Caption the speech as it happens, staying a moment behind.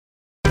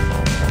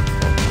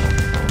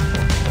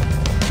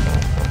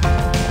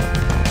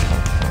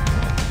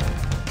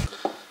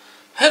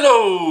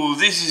Hello,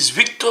 this is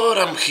Victor.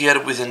 I'm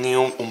here with a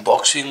new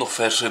unboxing of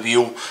first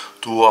review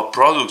to a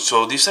product.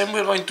 So this time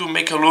we're going to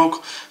make a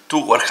look to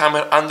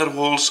Warhammer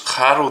Underworlds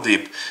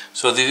Harrowdeep.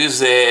 So this is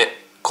the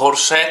core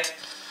set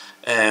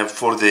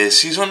for the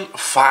season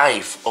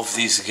 5 of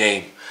this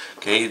game.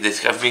 Okay, there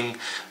have been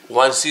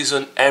one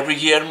season every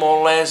year more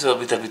or less, a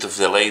little bit of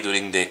delay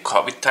during the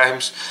COVID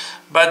times.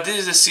 But this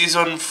is the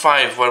season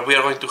 5 where we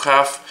are going to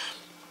have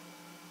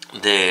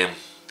the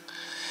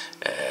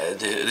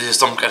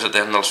Stormcast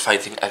Eternals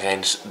fighting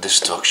against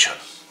destruction.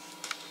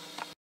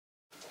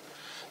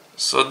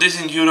 So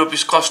this in Europe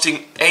is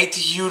costing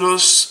 80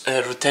 euros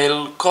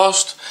retail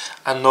cost,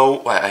 and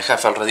now I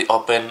have already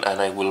opened and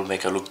I will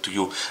make a look to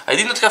you. I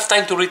did not have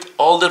time to read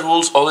all the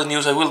rules, all the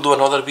news. I will do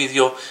another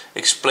video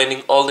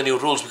explaining all the new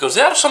rules because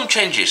there are some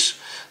changes.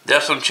 There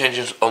are some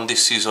changes on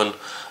this season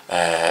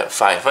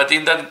 5, but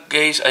in that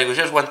case I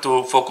just want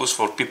to focus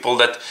for people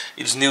that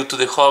is new to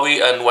the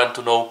hobby and want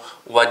to know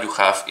what you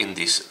have in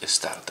these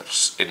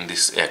starters, in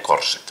this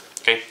core set.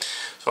 Okay,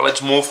 so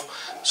let's move.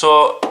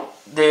 So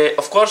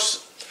of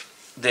course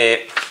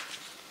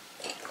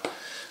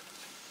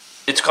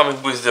it's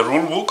coming with the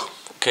rule book.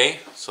 Okay,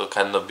 so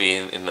cannot be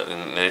in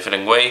a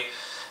different way,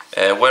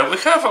 where we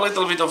have a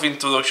little bit of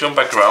introduction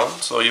background.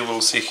 So you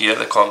will see here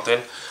the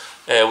content.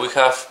 We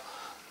have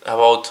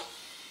about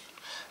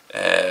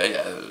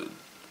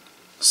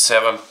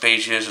 7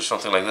 pages or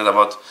something like that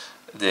about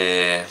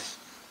the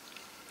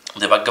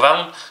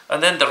background,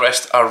 and then the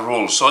rest are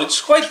rules. So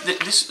it's quite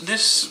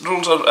this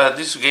rules are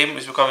this game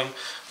is becoming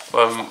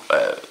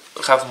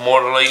have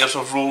more layers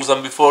of rules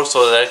than before,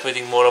 so they're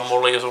creating more and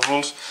more layers of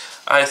rules.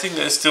 I think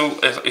it still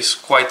is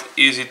quite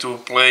easy to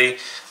play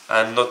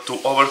and not too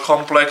over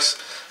complex,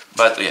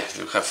 but yeah,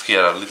 you have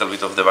here a little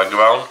bit of the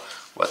background,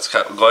 what's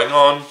going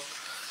on.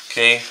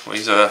 Okay,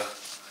 with a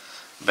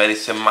very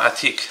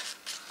thematic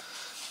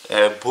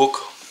book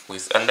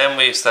and then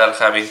we start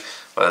having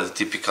the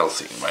typical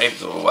thing, right?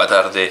 What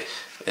are the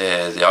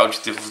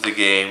objectives of the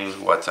games?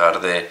 What are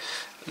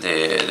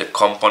the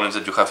components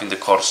that you have in the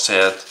core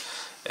set?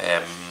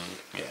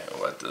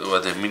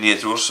 What the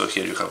miniatures? So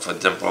here you have an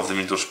example of the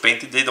miniatures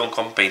painted. They don't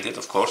come painted,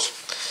 of course.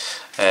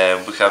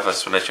 We have an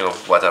explanation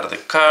of what are the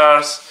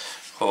cards,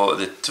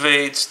 the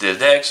traits, the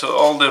decks, so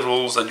all the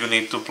rules that you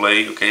need to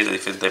play. Okay, the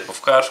different type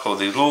of cards, how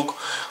they look,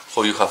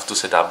 how you have to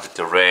set up the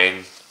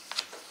terrain.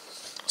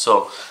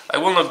 So I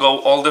will not go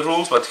all the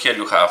rules, but here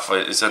you have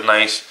it's a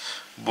nice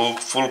book,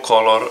 full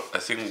color. I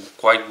think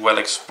quite well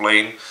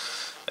explained.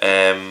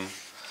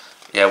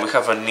 Yeah, we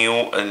have a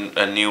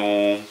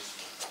new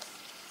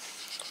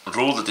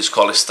rule that is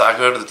called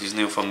stagger, that is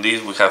new from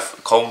this. We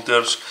have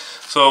counters.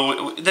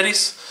 So there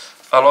is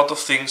a lot of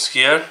things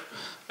here.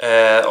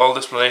 All the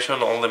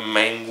explanation, all the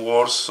main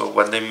words, so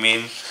what they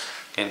mean.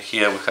 And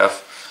here we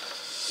have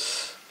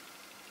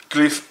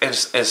cliff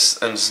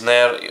and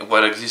snare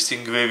were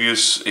existing.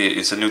 Grievous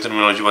is a new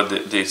terminology, but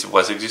this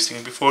was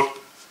existing before.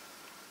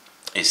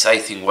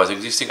 Scything was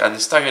existing, and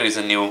stagger is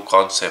a new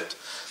concept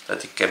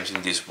that it comes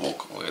in this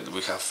book.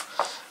 We have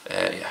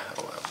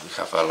we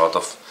have a lot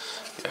of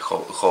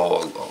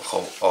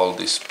how all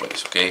this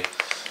plays. Okay,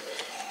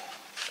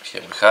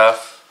 here we have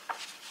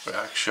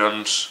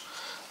reactions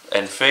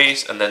and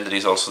phase, and then there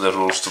is also the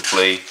rules to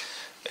play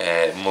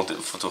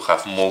to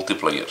have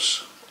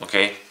multiplayers.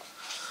 Okay.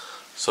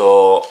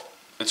 So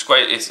it's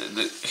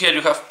here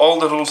you have all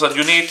the rules that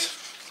you need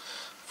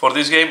for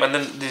this game, and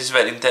then this is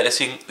very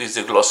interesting. This is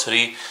the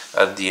glossary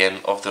at the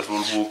end of the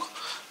rule book,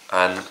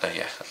 and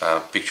a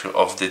picture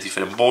of the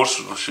different boards,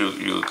 so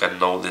you can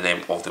know the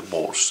name of the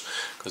boards,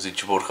 because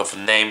each board have a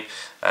name,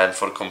 and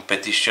for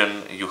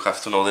competition you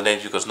have to know the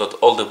names because not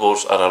all the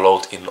boards are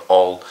allowed in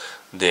all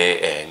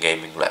the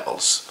gaming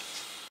levels.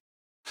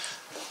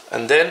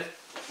 And then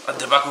at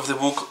the back of the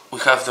book we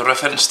have the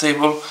reference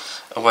table.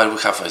 Well,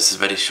 we have a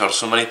very short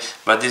summary,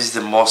 but this is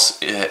the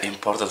most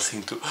important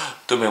thing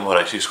to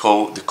memorize, is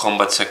how the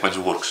combat sequence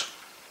works.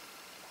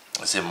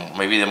 It's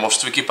maybe the most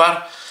tricky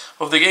part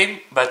of the game,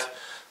 but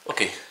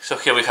okay, so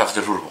here we have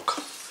the rulebook.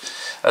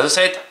 As I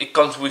said, it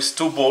comes with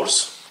 2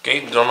 boards.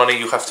 Okay, normally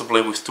you have to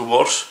play with 2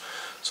 boards.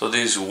 So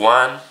this is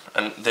one,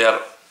 and they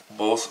are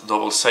both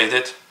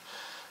double-sided,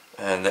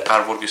 and the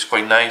artwork is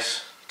quite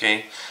nice.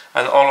 Okay,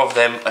 and all of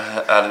them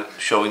are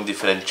showing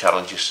different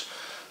challenges.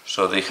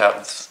 So they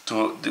have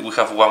we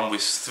have one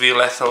with 3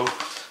 lethal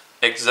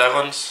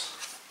hexagons.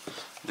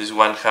 This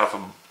one have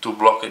 2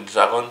 block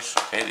hexagons.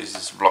 Okay, this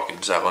is block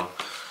hexagon.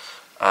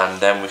 And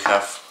then we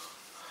have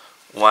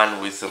one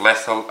with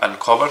lethal and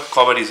cover.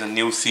 Cover is a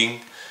new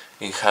thing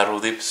in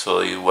Harrowdeep,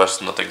 so it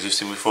was not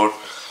existing before.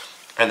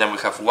 And then we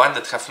have one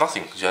that have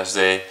nothing, just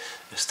the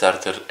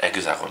starter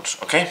hexagons.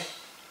 Okay.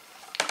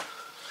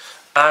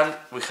 And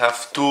we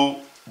have 2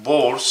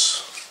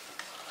 boards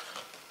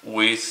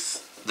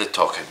with the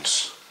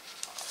tokens.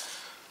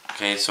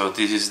 Okay, so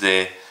this is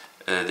the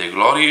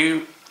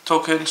glory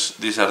tokens.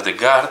 These are the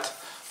guard.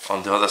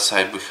 On the other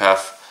side we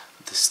have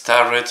the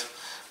starret.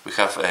 We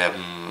have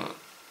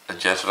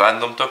just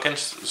random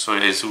tokens. So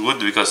it's good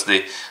because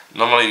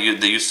normally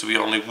they used to be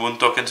only wound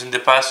tokens in the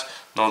past.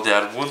 No, they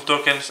are wound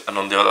tokens, and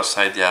on the other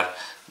side they are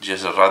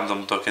just a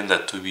random token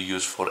that to be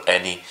used for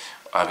any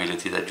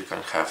ability that you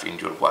can have in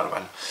your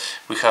warband.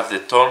 We have the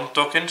turn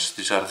tokens.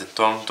 These are the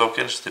turn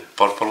tokens, the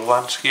purple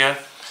ones here,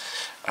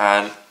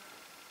 and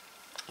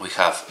we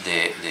have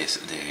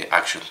the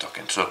action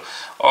token. So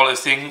all the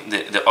thing,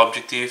 the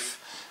objective,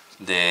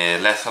 the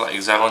lethal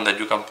hexagon that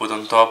you can put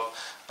on top,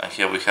 and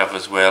here we have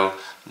as well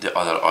the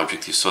other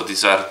objectives. So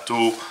these are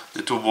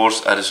the two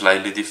boards are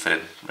slightly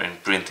different in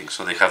printing.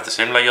 So they have the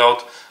same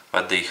layout,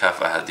 but they have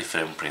a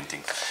different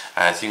printing.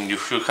 And I think you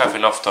should have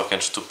enough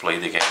tokens to play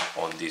the game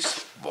on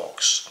this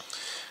box.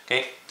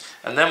 Okay,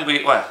 and then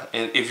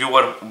if you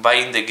were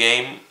buying the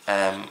game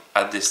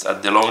at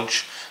the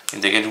launch in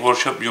the Games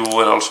Workshop, you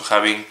were also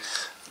having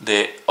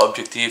the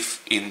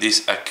objective in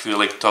these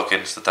acrylic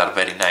tokens that are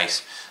very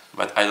nice,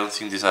 but I don't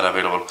think these are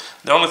available.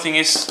 The only thing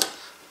is,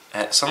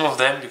 some of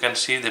them you can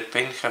see the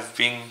paint have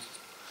been,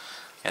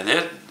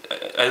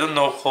 I don't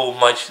know how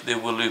much they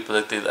will be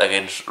protected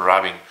against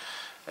rubbing,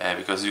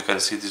 because you can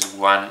see this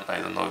one, I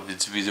don't know if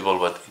it's visible,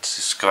 but it's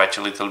scratched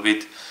a little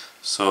bit.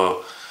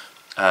 So,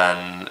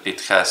 and it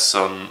has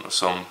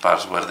some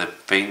parts where the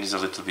paint is a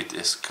little bit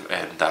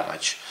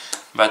damaged,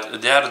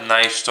 but they are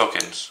nice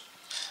tokens.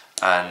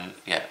 And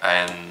yeah,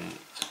 and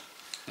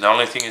the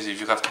only thing is if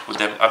you have to put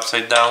them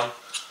upside down,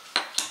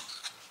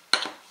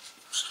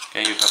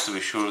 okay, you have to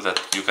be sure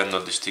that you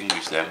cannot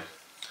distinguish them.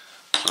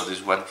 So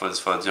this one, for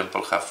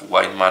example, have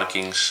white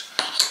markings.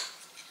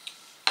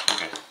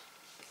 Okay,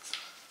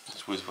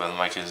 this with white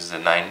markings is the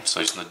 9,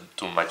 so it's not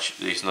too much.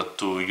 It's not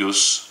too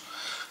use.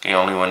 Okay,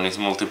 only when it's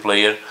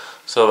multiplayer.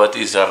 So, but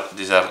these are the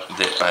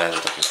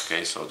tokens.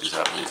 Okay, so these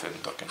are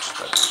different tokens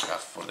that we have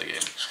for the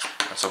game.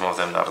 And some of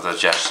them are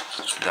just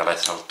the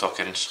lethal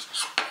tokens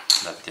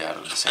that they are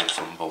the same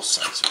from both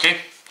sides. Okay,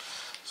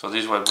 so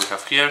this is what we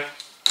have here.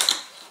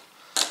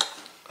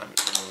 Let me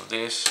remove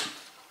this.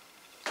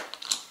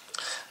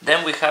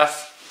 Then we have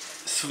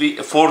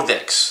 4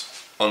 decks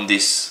on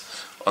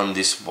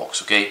this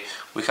box. Okay,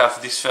 we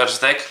have this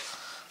first deck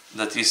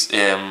that is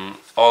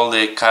all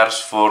the cards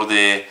for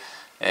the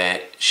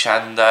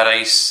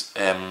Shandara's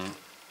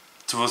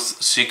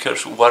Truth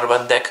Seekers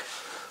Warband deck.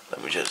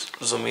 Let me just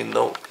zoom in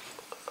now,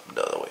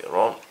 the other way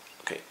around.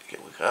 Okay, here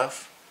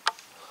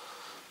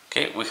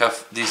we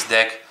have this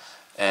deck.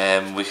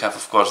 We have,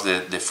 of course,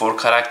 the 4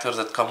 characters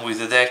that come with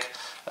the deck,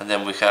 and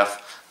then we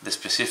have the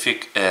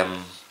specific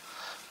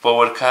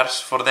power cards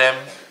for them.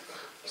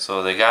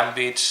 So the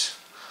gambits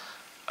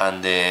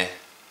and the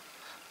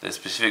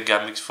specific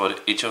gambits for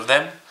each of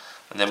them,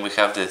 and then we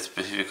have the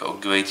specific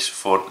upgrades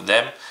for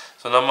them.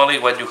 So normally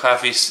what you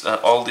have is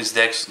all these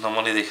decks,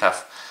 normally they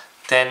have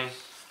 10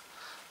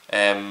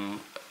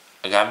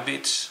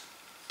 gambits,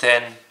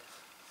 10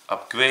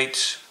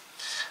 upgrades,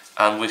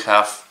 and we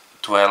have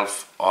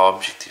 12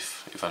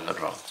 objective, if I'm not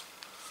wrong.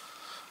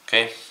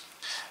 Okay,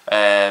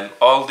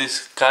 all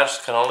these cards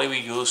can only be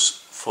used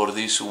for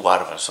this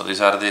warband. So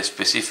these are the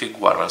specific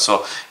warbands.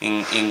 So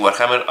in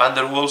Warhammer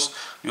Underworlds,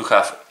 you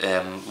have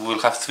we'll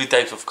have 3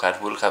 types of cards.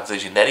 We'll have the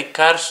generic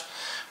cards,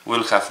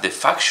 we'll have the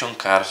faction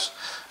cards,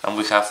 and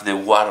we have the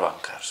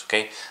warband cards.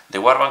 Okay, the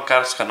warband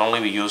cards can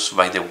only be used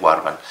by the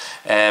warband.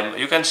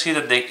 You can see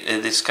that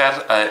this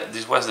card,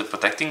 this was the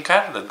protecting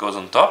card that goes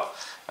on top,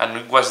 and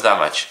it was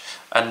damaged.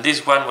 And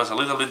this one was a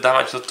little bit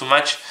damaged, not too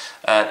much,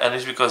 and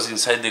it's because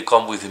inside they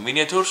come with the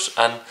miniatures,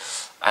 and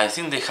I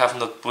think they have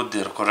not put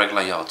the correct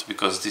layout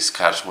because these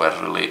cards were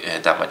really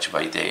damaged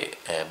by the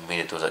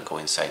miniatures that go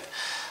inside.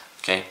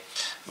 Okay,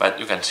 but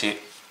you can see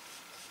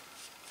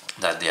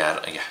that they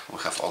are, we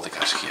have all the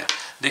cards here.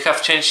 They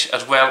have changed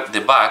as well the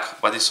back,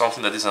 but it's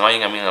something that is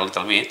annoying me a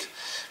little bit,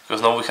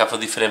 because now we have a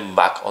different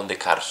back on the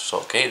cards. So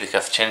okay, they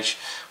have changed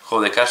how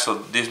the cards, so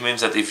this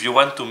means that if you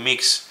want to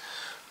mix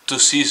 2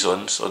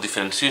 seasons or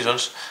different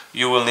seasons,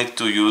 you will need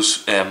to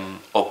use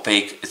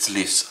opaque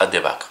sleeves at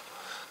the back.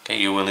 Okay,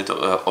 you will need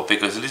to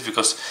opaque sleeves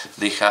because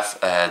they have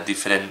a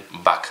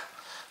different back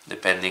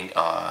depending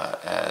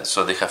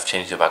so they have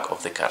changed the back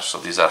of the cards. So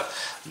these are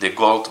the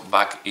gold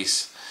back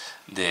is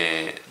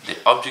the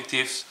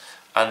objectives,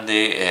 and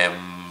the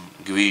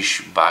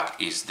greenish back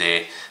is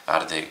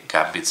are the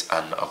gambits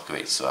and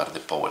upgrades, so are the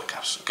power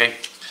cards. Okay,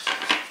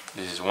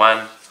 this is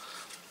one.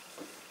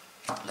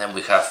 Then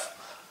we have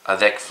a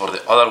deck for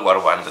the other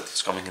warband that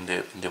is coming in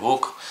the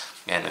book,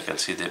 and you can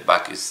see the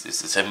back is the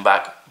same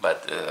back,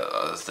 but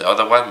as the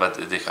other one,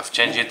 but they have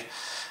changed it.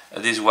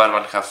 This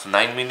warband have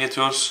 9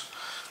 miniatures.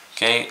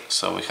 Okay,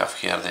 so we have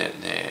here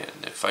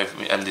the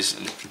 5 and this,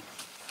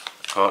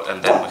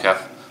 and then we have,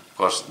 of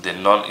course, the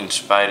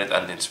non-inspired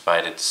and the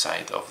inspired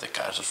side of the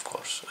cards, of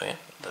course. Okay?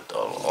 That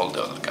all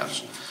the other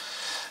cards.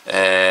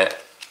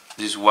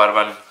 This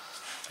warband,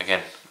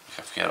 again, we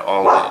have here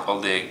all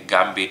the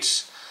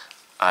gambits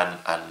and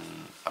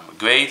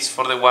grades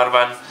for the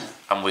warband,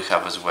 and we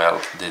have as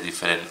well the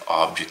different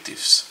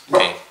objectives.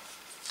 Okay,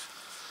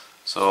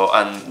 so,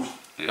 and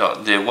you know,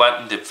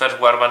 the first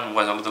warband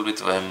was a little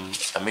bit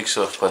a mix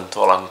of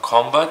control and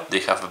combat. They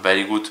have a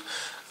very good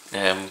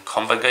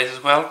combat guys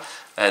as well.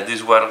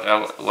 This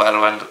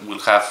warband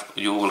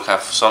will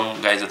have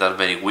some guys that are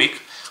very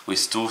weak, with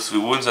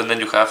 2-3 wounds, and then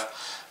you have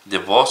the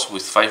boss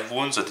with 5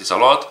 wounds, that is a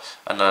lot,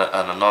 and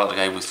another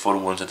guy with 4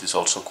 wounds, that is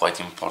also quite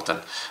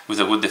important, with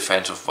a good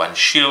defense of 1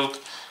 shield.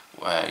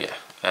 Yeah,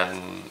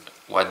 and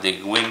what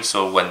they win,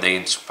 so when they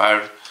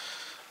inspire,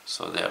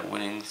 so they are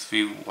winning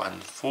 3, 1,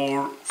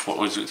 4.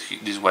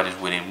 This one is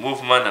winning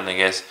movement, and I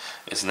guess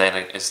it's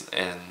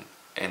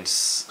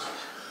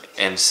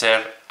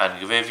Enser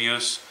and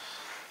Grevius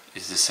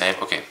is the same.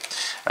 Okay,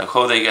 and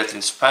how they get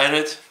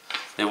inspired?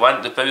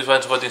 The previous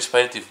ones got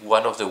inspired if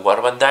one of the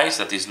warband dies,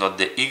 that is not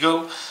the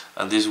eagle,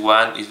 and this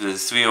one is the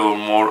 3 or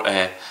more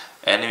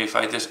enemy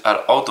fighters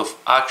are out of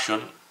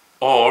action,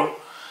 or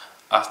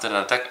after an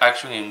attack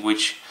action in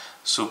which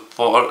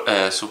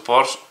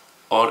supports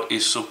or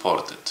is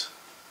supported.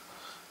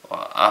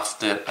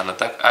 After an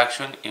attack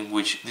action in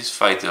which this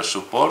fighter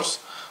supports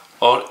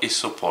or is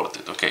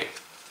supported. Okay,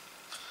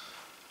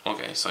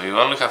 so you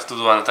only have to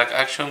do an attack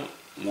action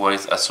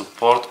with a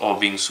support or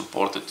being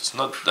supported. It's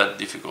not that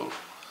difficult.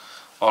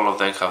 All of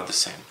them have the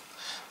same,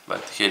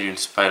 but here you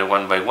inspire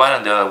one by one,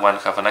 and the other one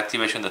have an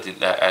activation that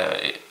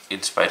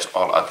inspires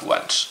all at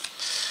once.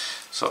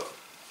 So,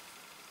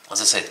 as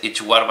I said, each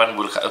warband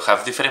will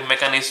have different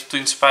mechanisms to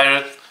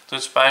inspire,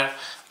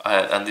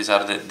 and these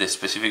are the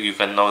specific. You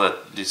can know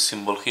that this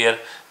symbol here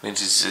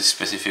means it's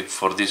specific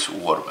for this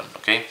warband,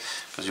 okay?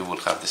 Because you will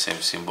have the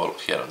same symbol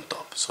here on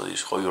top. So this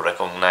is how you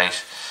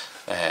recognize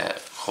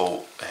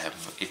how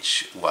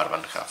each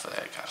warband have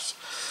cards.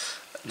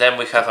 Then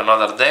we have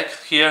another deck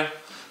here.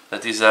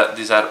 That is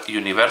these are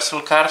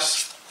universal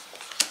cards,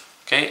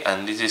 okay,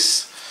 and this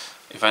is,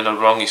 if I'm not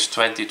wrong, is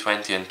 20,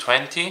 20, and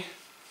 20.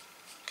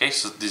 Okay,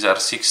 so these are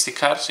 60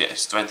 cards. Yeah,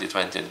 it's 20,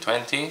 20, and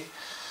 20.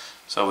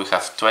 So we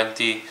have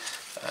 20.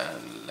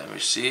 Let me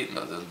see.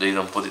 No, they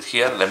don't put it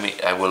here.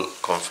 I will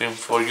confirm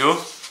for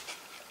you.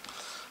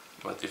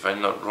 But if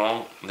I'm not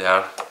wrong, there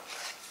are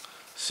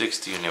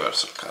 60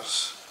 universal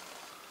cards.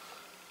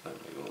 Let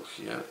me go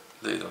here.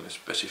 They don't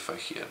specify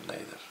here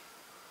neither.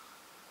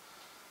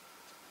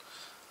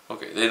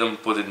 Okay, they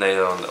don't put it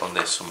neither on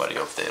the summary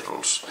of the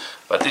rules,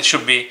 but it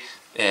should be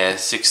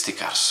 60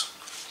 cards,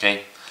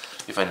 okay,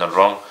 if I'm not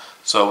wrong.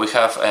 So we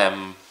have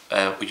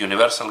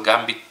universal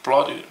gambit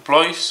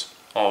ploys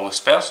or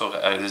spells, so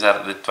these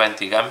are the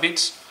 20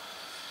 gambits,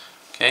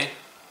 okay.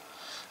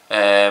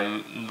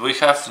 We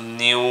have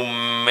new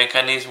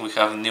mechanisms, we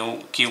have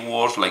new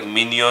keywords like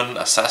minion,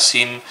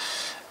 assassin,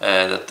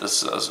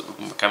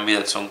 can be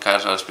that some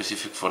cards are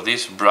specific for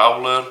this,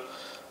 brawler.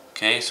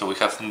 Okay, so we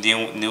have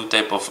new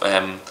type of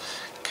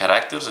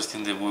characters. I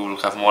think that we will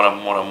have more and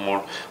more and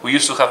more. We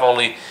used to have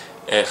only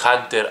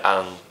hunter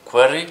and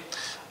quarry,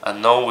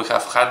 and now we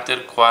have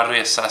hunter, quarry,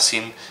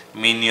 assassin,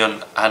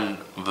 minion, and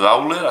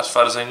brawler, as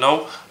far as I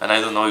know. And I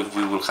don't know if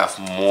we will have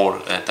more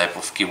type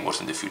of keywords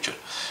in the future.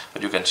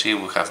 But you can see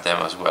we have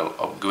them as well.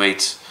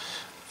 Upgrades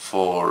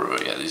for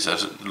this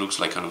looks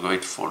like an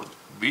upgrade for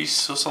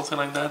beasts or something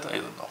like that. I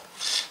don't know.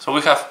 So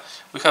we have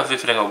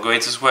different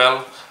upgrades as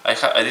well. I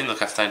did not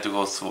have time to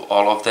go through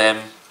all of them.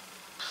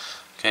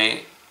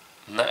 Okay,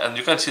 and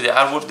you can see the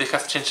artwork. They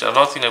have changed.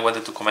 Another thing I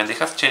wanted to comment. They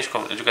have changed.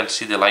 You can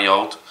see the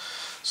layout.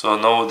 So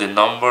now the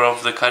number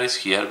of the card is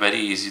here. Very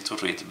easy to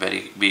read.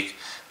 Very big.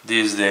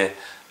 This is the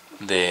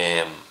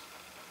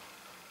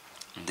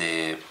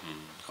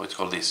how it's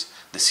called this.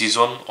 The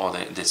season or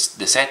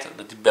the set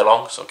that it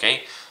belongs.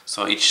 Okay.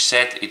 So each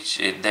set, each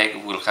deck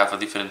will have a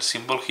different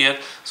symbol here.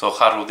 So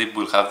Harrowdeep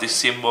will have this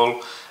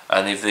symbol.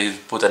 And if they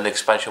put an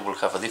expansion, will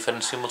have a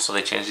different symbol, so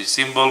they change the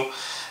symbol.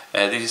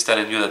 This is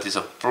telling you that it's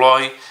a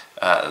ploy.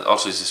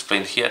 Also, it's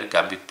explained here,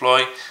 gambit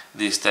ploy.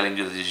 This is telling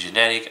you that it's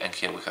generic, and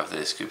here we have the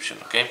description.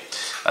 Okay,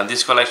 and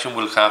this collection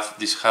will have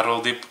this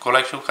Harrowdeep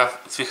collection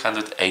have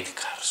 380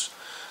 cards.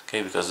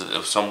 Okay, because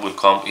some will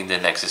come in the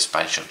next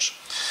expansions.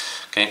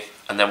 Okay,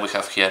 and then we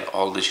have here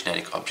all the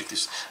generic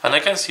objectives. And I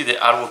can see the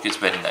artwork is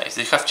very nice.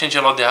 They have changed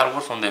a lot the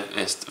artwork from the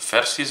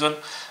first season.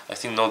 I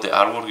think now the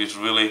artwork is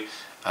really.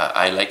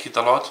 I like it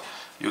a lot.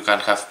 You can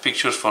have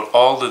pictures for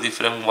all the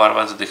different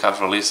warbands that they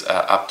have released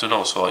up to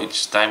now. So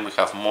each time we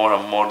have more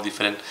and more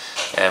different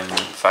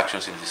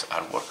factions in this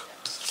artwork.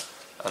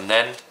 And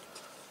then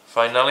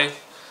finally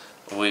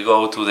we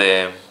go to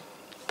the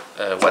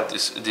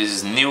this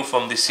is new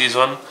from this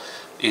season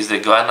is the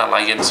Grand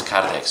Alliance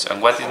card decks.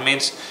 And what it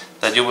means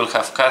that you will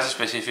have cards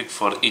specific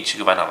for each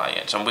Grand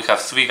Alliance. And we have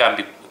three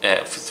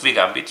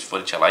gambits for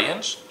each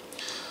alliance.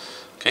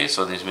 Okay,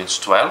 so this means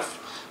 12.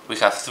 We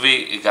have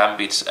 3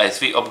 gambits,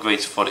 3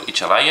 upgrades for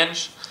each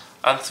alliance,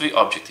 and 3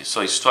 objectives.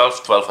 So it's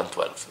 12, 12, and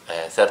 12.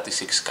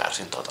 36 cards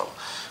in total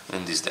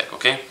in this deck.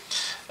 Okay,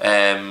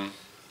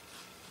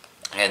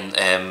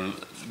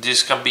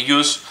 this can be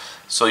used.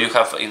 So you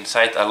have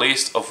inside a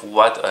list of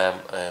what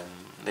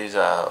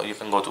you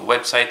can go to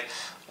website.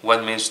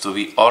 What means to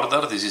be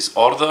order? This is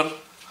order.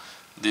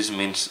 This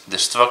means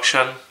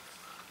destruction.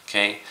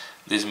 Okay,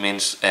 this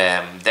means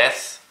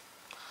death,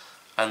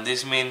 and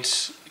this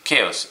means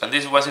chaos, and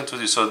this was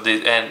introduced. So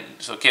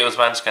so chaos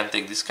bands can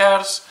take these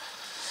cards,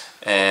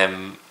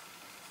 death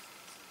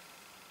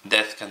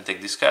can take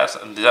these cards,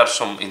 and there are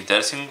some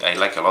interesting. I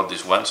like a lot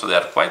this one. So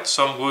there are quite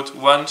some good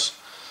ones.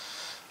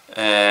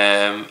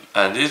 and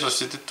this is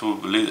restricted to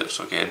leaders.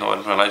 Okay, no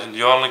realizing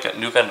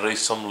you can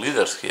raise some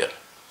leaders here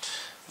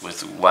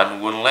with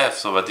one wound left,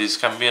 so but this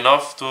can be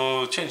enough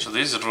to change. So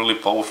this is a really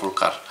powerful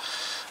card,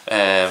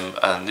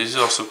 and this is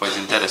also quite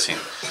interesting.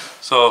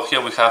 So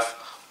here we have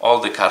all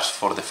the cards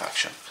for the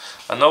faction,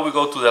 and now we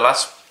go to the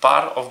last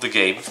part of the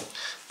game,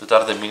 that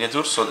are the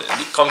miniatures. So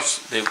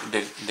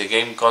the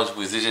game comes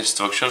with these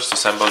instructions to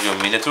assemble your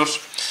miniatures.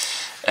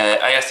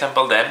 I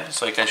assembled them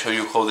so I can show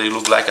you how they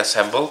look like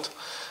assembled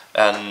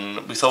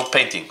and without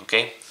painting.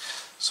 Okay,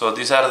 so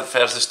these are the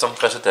first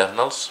Stormcast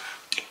Eternals.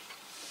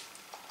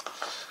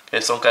 Okay,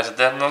 Stormcast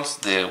Eternals.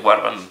 The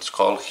Warband is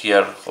called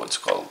here, how it's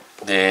called,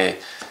 the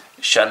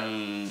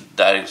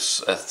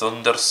Shandar's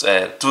Thunder's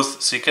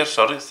Tooth Seekers.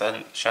 Sorry,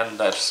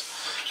 Shandar's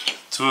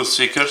Tooth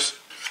Seekers.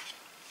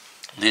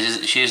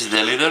 She is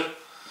the leader.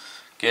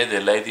 Okay,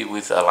 the lady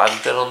with a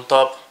lantern on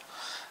top.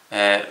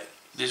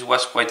 This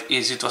was quite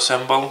easy to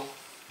assemble,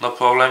 no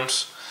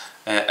problems.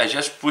 I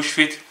just pushed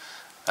it.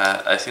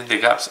 I think the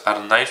gaps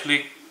are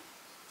nicely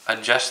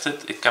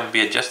adjusted. It can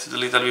be adjusted a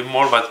little bit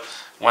more, but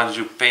once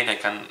you paint, I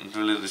can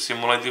really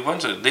simulate the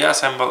one. So they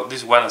assemble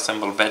this one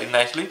assembled very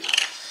nicely.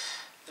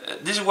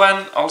 This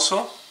one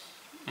also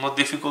not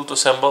difficult to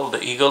assemble.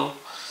 The eagle.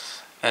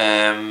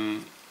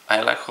 I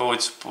like how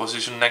it's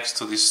positioned next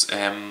to this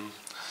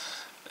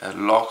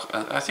log.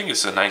 I think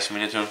it's a nice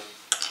miniature.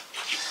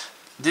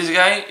 This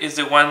guy is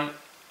the one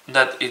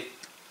that it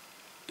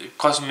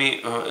cost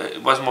me.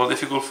 It was more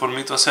difficult for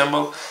me to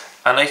assemble,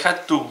 and I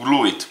had to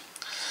glue it.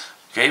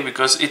 Okay,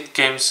 because it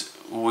came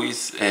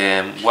with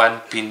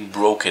one pin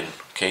broken.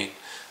 Okay,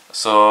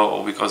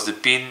 so because the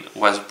pin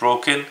was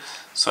broken,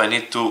 so I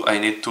need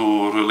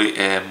to really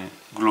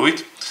glue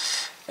it.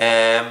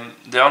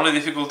 The only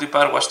difficulty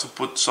part was to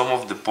put some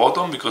of the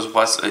bottom, because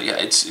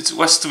it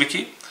was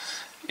tricky.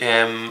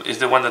 It's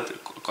the one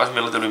that cost me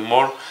a little bit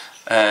more.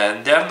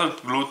 They are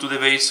not glued to the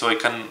base, so I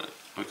can,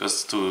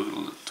 because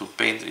to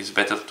paint is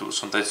better to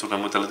sometimes to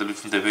remove a little bit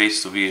from the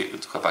base to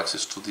have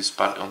access to this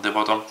part on the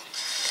bottom.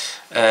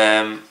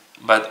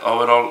 But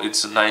overall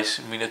it's a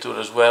nice miniature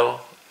as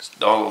well.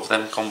 All of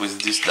them come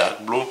with this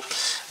dark blue.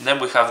 And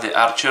then we have the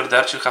archer. The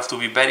archer have to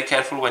be very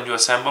careful when you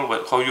assemble,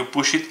 how you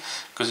push it,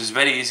 because it's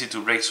very easy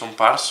to break some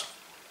parts.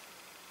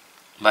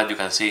 But you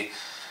can see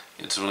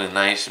it's really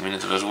nice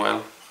miniature as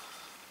well,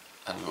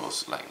 and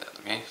goes like that.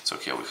 Okay, so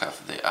here we have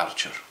the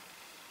archer.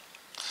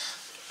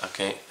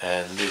 Okay,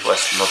 and this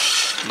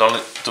was not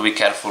only to be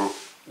careful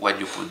when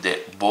you put the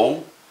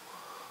bow,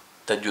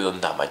 that you don't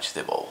damage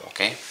the bow.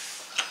 Okay,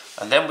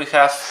 and then we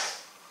have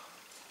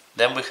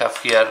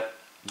here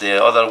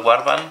the other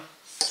warband,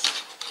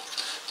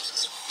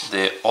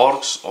 the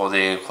orcs, or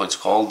how it's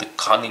called, the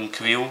cunning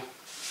crew.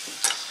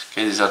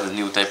 Okay, these are the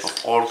new type of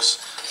orcs.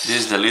 This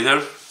is the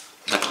leader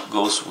that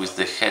goes with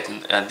the head,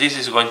 and this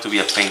is going to be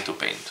a paint to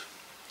paint.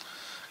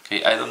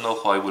 Okay, I don't know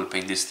how I will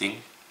paint this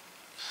thing.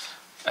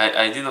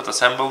 I did not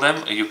assemble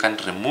them. You can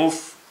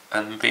remove,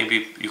 and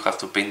maybe you have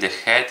to paint the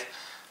head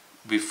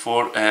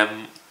before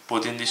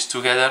putting this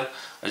together.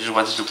 I just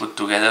wanted to put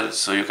together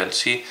so you can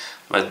see,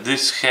 but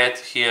this head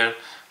here,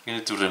 you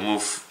need to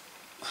remove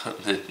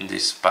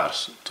these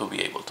parts to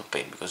be able to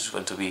paint, because it's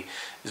going to be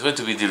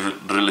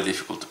really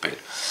difficult to paint.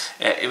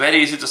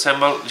 Very easy to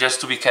assemble.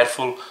 Just to be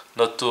careful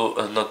not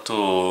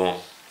to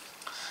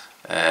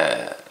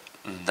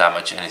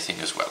damage anything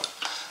as well.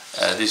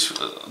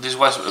 This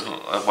was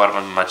a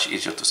warband much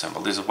easier to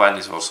assemble. This one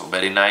is also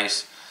very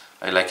nice.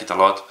 I like it a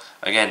lot.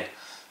 Again,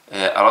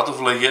 a lot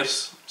of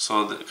layers,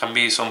 so there can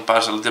be some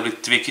parts a little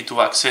bit tricky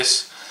to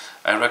access.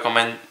 I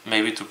recommend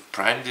maybe to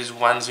prime these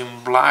ones in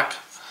black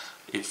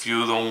if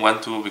you don't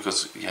want to,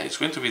 because yeah, it's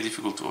going to be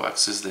difficult to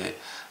access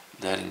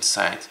their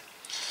inside.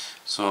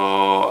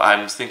 So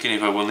I'm thinking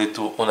if I will need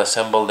to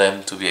unassemble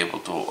them to be able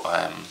to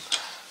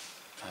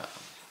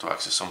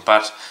access some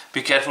parts.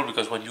 Be careful,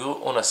 because when you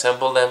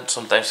unassemble them,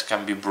 sometimes it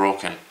can be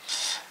broken.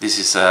 This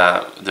is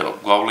the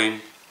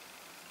goblin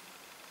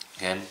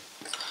again.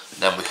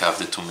 Then we have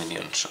the two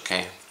minions.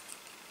 Okay,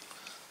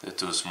 the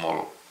two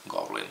small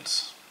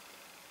goblins.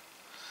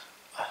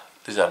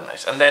 These are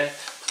nice. And then,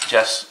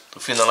 just to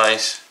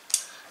finalize,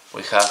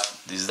 we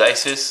have these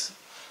dices.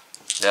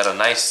 They are a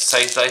nice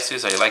size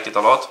dices. I like it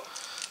a lot.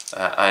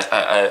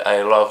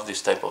 I love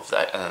this type of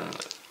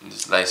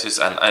these dices,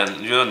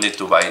 and you don't need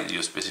to buy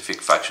your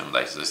specific faction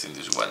dices. I think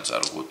these ones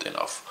are good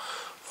enough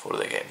for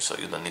the game, so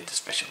you don't need the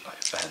special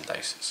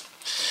dices.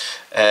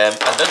 And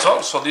that's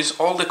all. So this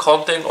all the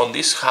content on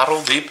this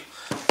Harrowdeep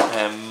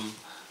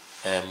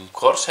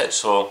core set.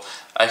 So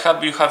I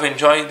hope you have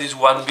enjoyed this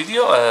one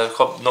video. I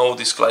hope now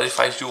this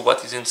clarifies you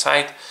what is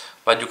inside,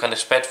 what you can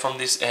expect from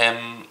this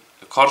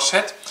core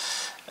set.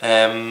 All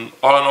in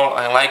all,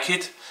 I like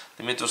it.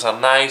 The miniatures are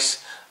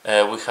nice.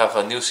 We have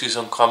a new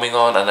season coming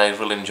on, and I'm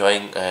really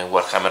enjoying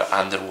Warhammer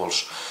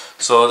Underworlds.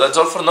 So that's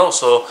all for now.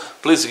 So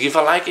please give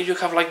a like if you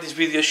have liked this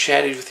video,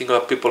 share if you think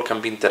other people can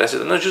be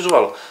interested, and as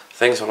usual,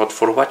 thanks a lot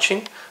for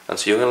watching, and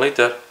see you again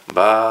later.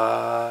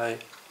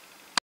 Bye.